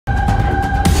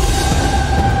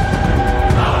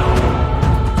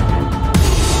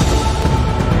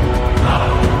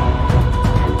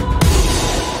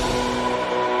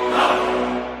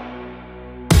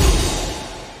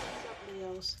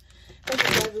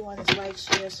everyone is like,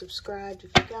 share, subscribe. If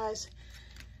you guys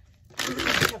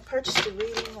have purchased a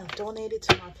reading, I've donated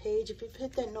to my page. If you've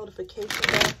hit that notification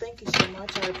bell, thank you so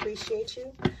much. I appreciate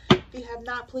you. If you have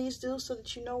not, please do, so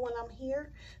that you know when I'm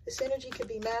here. This energy could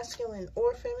be masculine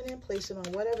or feminine. Place it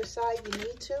on whatever side you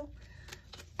need to.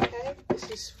 Okay,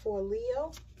 this is for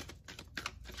Leo.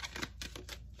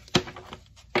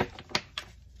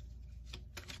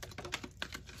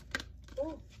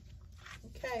 Ooh,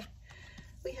 okay.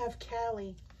 We have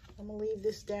Cali. I'm going to leave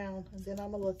this down and then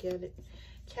I'm going to look at it.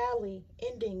 Cali,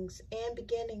 endings and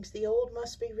beginnings. The old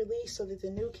must be released so that the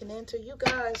new can enter. You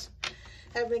guys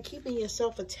have been keeping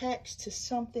yourself attached to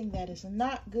something that is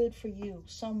not good for you.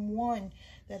 Someone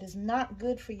that is not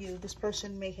good for you. This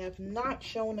person may have not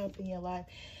shown up in your life.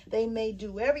 They may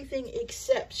do everything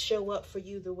except show up for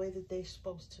you the way that they're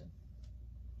supposed to.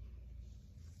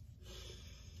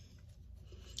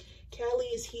 Cali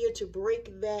is here to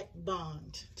break that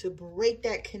bond, to break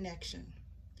that connection.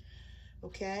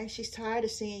 Okay? She's tired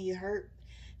of seeing you hurt.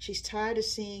 She's tired of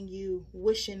seeing you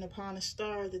wishing upon a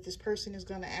star that this person is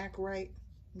going to act right.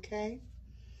 Okay?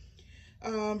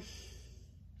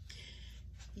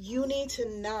 You need to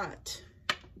not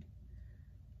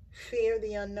fear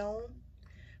the unknown.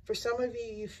 For some of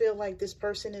you, you feel like this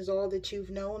person is all that you've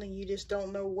known and you just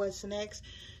don't know what's next.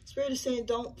 Spirit is saying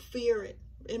don't fear it.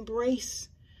 Embrace,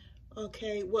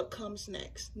 okay, what comes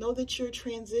next. Know that you're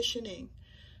transitioning.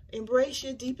 Embrace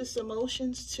your deepest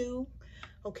emotions too.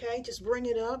 Okay? Just bring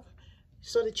it up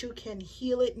so that you can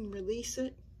heal it and release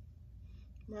it.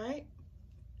 Right?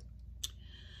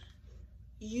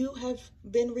 You have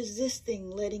been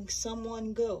resisting letting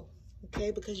someone go,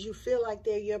 okay, because you feel like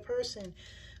they're your person.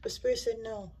 But Spirit said,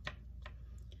 no,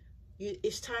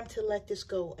 it's time to let this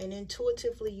go. And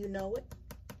intuitively, you know it,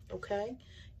 okay?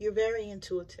 You're very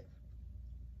intuitive.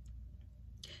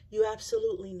 You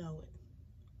absolutely know it,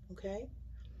 okay?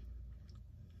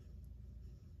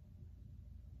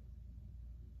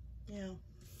 Yeah.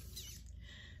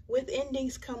 With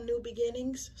endings come new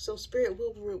beginnings. So Spirit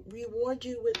will reward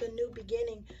you with a new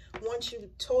beginning once you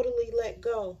totally let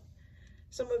go.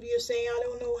 Some of you are saying, I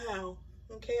don't know how.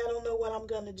 Okay, I don't know what I'm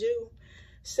going to do.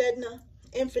 Sedna,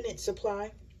 infinite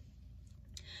supply.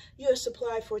 You're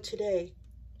supplied for today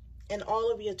and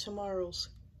all of your tomorrows.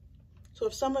 So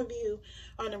if some of you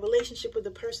are in a relationship with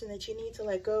a person that you need to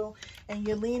let go and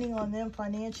you're leaning on them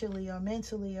financially or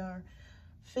mentally or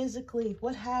physically,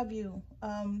 what have you,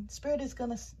 Spirit is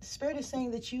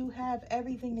saying that you have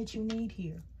everything that you need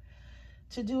here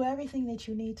to do everything that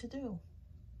you need to do.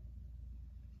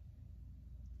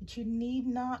 That you need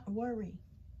not worry,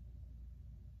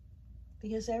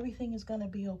 because everything is going to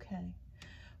be okay.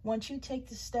 Once you take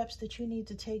the steps that you need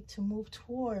to take to move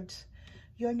towards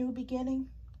your new beginning,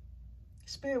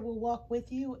 Spirit will walk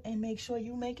with you and make sure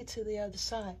you make it to the other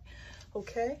side.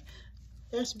 Okay?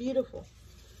 That's beautiful.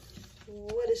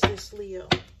 What is this, Leo?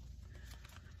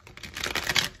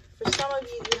 For some of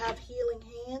you, you have healing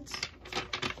hands.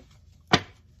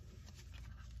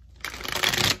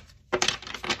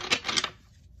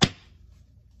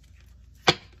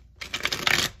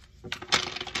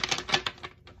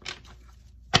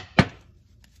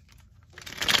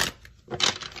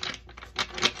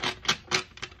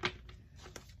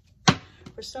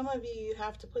 For some of you, you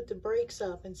have to put the brakes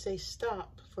up and say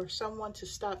stop. For someone to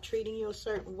stop treating you a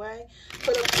certain way,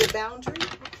 put up your boundary.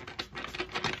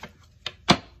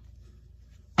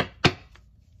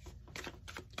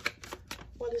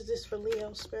 What is this for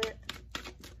Leo, Spirit?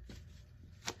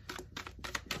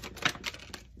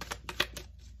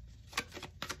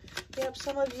 Yep,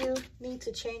 some of you need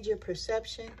to change your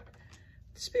perception.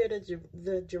 Spirit of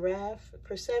the giraffe,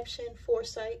 perception,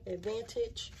 foresight,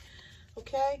 advantage.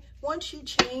 Okay? Once you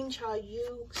change how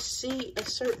you see a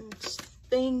certain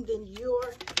thing, then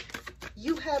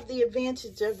you have the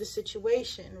advantage of the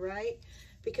situation, right?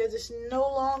 Because it's no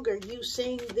longer you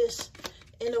seeing this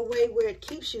in a way where it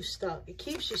keeps you stuck. It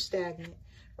keeps you stagnant,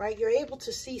 right? You're able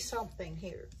to see something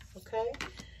here, okay?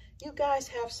 You guys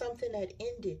have something that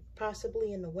ended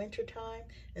possibly in the winter time,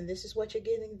 and this is what you're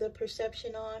getting the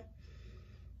perception on.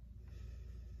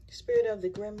 Spirit of the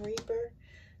Grim Reaper,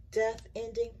 death,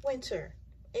 ending, winter.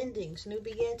 Endings, new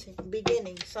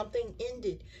beginning, something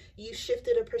ended. You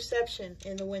shifted a perception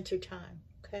in the winter time,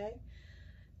 okay?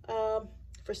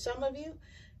 For some of you,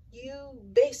 you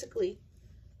basically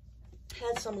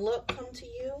had some luck come to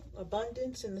you,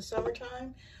 abundance in the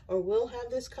summertime, or will have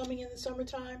this coming in the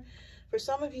summertime. For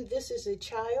some of you, this is a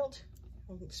child,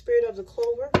 Spirit of the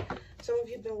Clover. Some of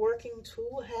you have been working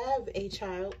to have a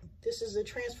child. This is a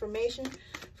transformation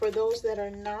for those that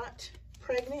are not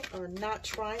pregnant or not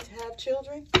trying to have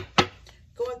children.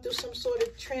 going through some sort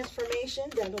of transformation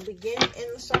that will begin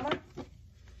in the summer.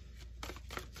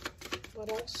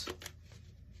 What else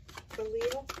for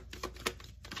Leo?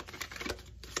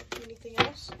 Anything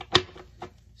else,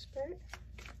 Spirit?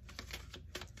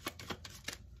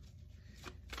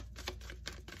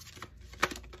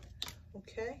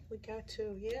 Okay, we got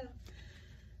two. Yeah.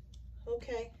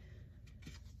 Okay.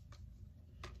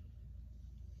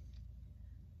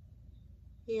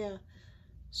 Yeah.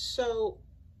 So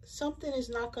something is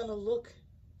not going to look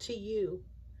to you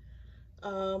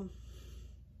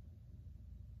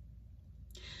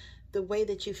the way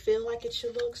that you feel like it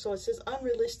should look. So it says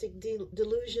unrealistic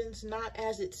delusions, not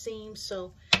as it seems.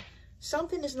 So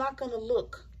something is not going to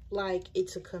look like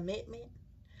it's a commitment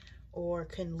or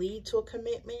can lead to a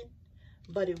commitment,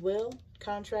 but it will.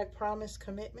 Contract, promise,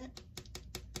 commitment.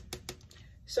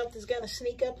 Something's going to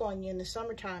sneak up on you in the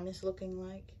summertime, it's looking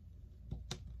like.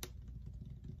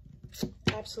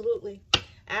 Absolutely.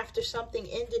 After something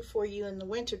ended for you in the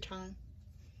wintertime.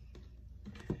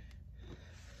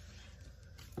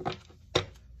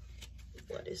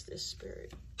 What is this,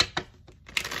 Spirit?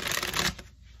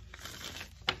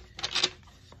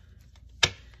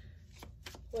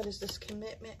 What is this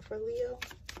commitment for Leo?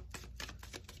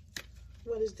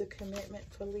 What is the commitment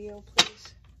for Leo,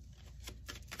 please?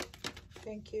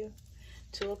 Thank you.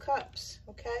 Two of Cups.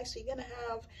 Okay, so you're going to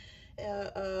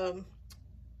have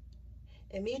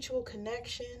a mutual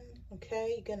connection.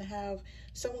 Okay, you're going to have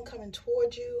someone coming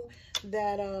towards you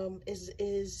that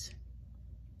is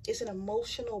an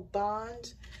emotional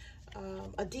bond,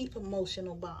 a deep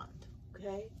emotional bond.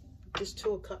 Okay, this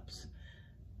Two of Cups.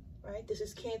 Right, this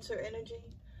is Cancer energy.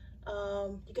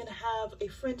 You're going to have a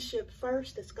friendship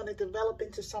first that's going to develop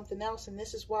into something else, and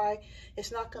this is why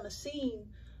it's not going to seem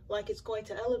like it's going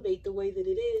to elevate the way that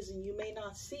it is, and you may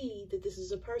not see that this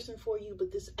is a person for you,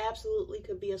 but this absolutely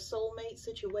could be a soulmate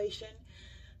situation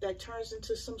that turns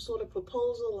into some sort of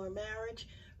proposal or marriage,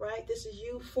 right? This is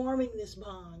you forming this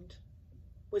bond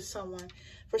with someone.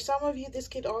 For some of you, this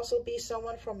could also be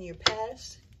someone from your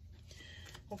past.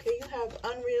 Okay, you have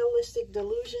unrealistic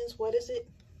delusions. What is it?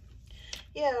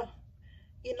 Yeah,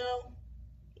 you know,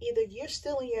 either you're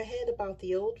still in your head about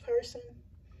the old person,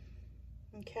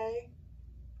 okay,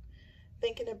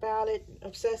 thinking about it,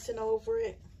 obsessing over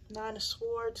it, Nine of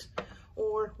Swords,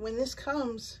 or when this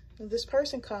comes, when this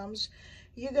person comes,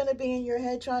 you're going to be in your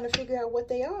head trying to figure out what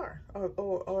they are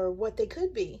or what they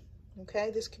could be,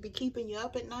 okay? This could be keeping you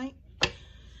up at night.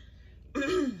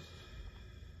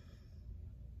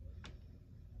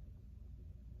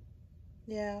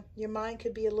 Yeah, your mind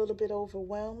could be a little bit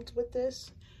overwhelmed with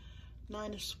this.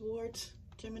 Nine of Swords,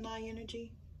 Gemini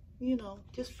energy. You know,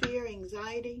 just fear,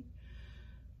 anxiety,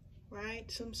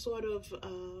 right? Some sort of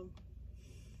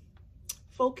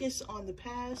focus on the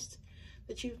past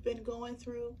that you've been going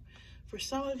through. For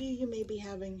some of you, you may be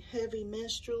having heavy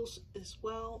menstruals as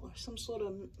well, or some sort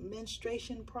of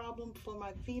menstruation problem for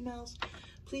my females.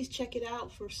 Please check it out.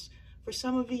 For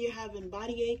some of you, you're having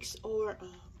body aches or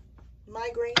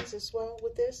migraines as well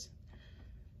with this.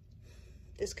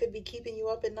 This could be keeping you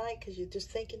up at night because you're just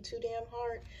thinking too damn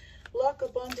hard. Luck,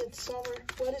 abundance, summer.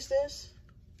 What is this?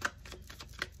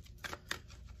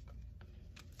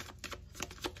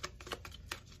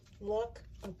 Luck,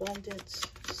 abundance,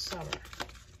 summer.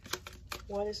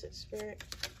 What is it, Spirit?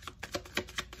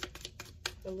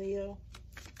 For Leo.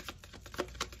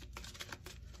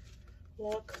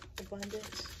 Luck,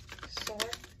 abundance,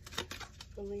 summer.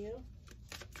 For Leo.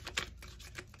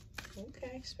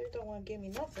 Okay, Spirit don't want to give me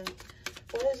nothing.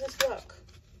 What is this luck?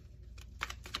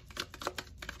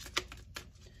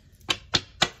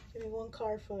 Give me one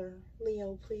card for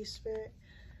Leo, please, Spirit.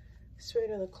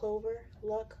 Spirit of the Clover,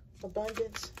 luck,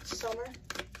 abundance, summer.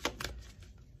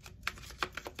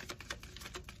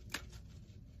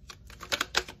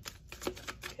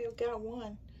 Okay, we got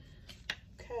one.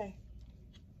 Okay.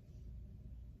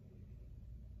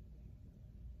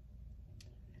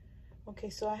 Okay,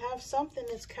 so I have something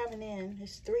that's coming in.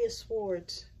 It's Three of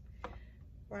Swords,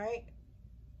 right?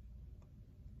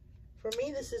 For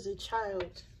me, this is a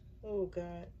child. Oh,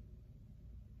 God.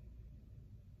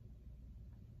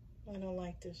 I don't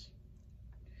like this.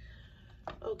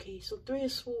 Okay, so Three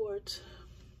of Swords,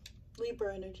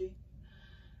 Libra energy,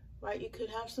 right? You could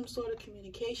have some sort of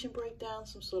communication breakdown,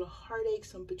 some sort of heartache,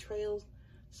 some betrayal,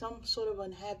 some sort of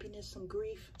unhappiness, some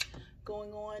grief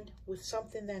going on with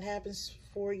something that happens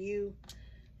for you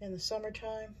in the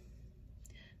summertime.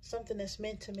 Something that's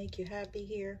meant to make you happy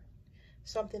here.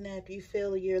 Something that you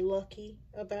feel you're lucky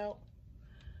about.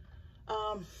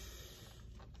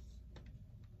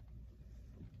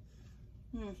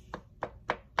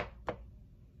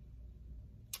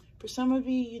 For some of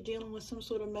you, you're dealing with some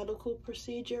sort of medical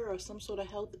procedure or some sort of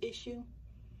health issue.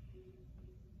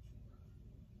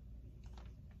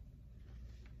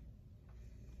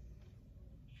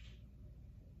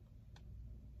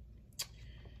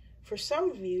 For some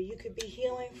of you, you could be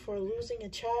healing for losing a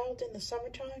child in the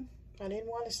summertime. I didn't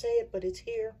want to say it, but it's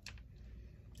here.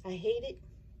 I hate it.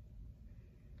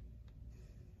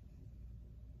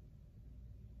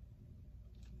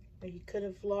 Or you could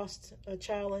have lost a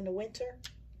child in the winter.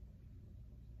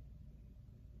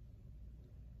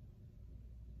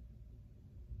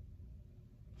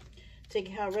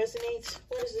 Taking how it resonates.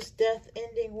 What is this death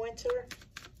ending winter?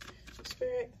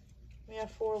 Spirit. We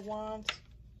have 4 of Wands.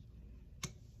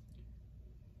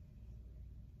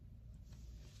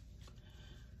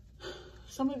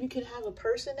 Some of you could have a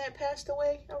person that passed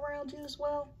away around you as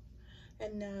well.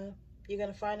 And you're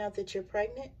going to find out that you're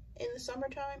pregnant in the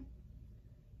summertime.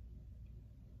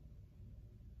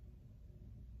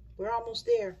 We're almost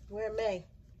there. We're in May.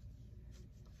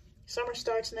 Summer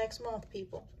starts next month,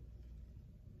 people.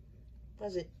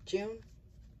 Was it June?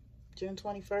 June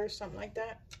 21st, something like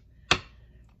that.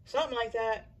 Something like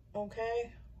that,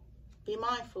 okay? Be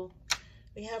mindful.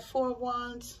 We have 4 of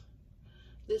Wands.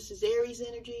 This is Aries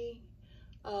energy.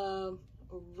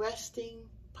 Resting,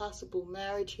 possible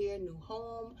marriage here, new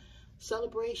home,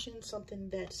 celebration, something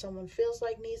that someone feels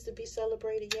like needs to be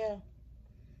celebrated, yeah.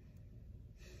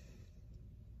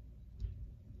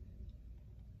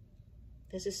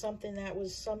 This is something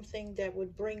that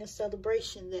would bring a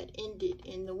celebration that ended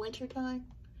in the wintertime.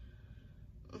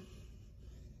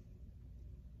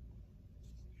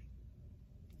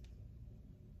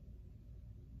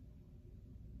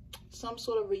 Some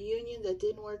sort of reunion that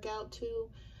didn't work out too,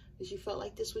 because you felt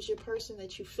like this was your person,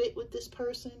 that you fit with this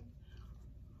person.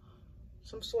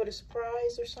 Some sort of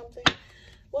surprise or something.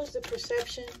 What's the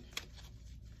perception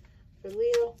for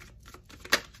Leo?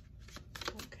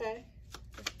 Okay.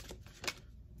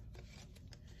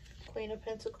 Queen of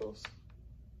Pentacles.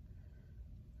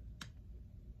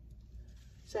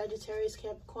 Sagittarius,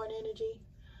 Capricorn energy.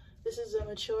 This is a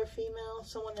mature female,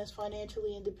 someone that's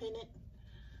financially independent.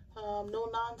 No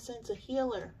nonsense, a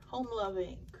healer,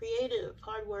 home-loving, creative,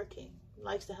 hardworking,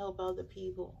 likes to help other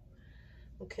people.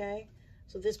 Okay?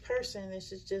 So this person,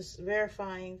 this is just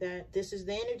verifying that this is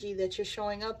the energy that you're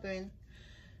showing up in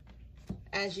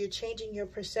as you're changing your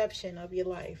perception of your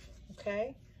life.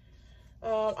 Okay?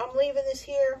 I'm leaving this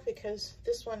here because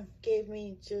this one gave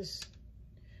me just,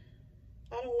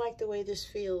 I don't like the way this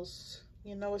feels.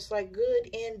 You know, it's like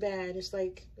good and bad. It's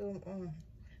like,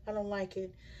 I don't like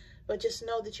it. But just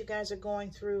know that you guys are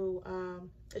going through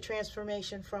a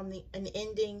transformation from an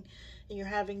ending, and you're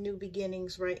having new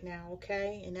beginnings right now,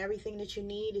 okay? And everything that you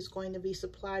need is going to be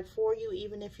supplied for you,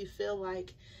 even if you feel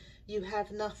like you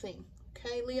have nothing.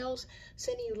 Okay, Leos?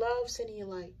 Sending you love, sending you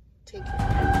light. Take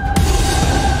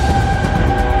care.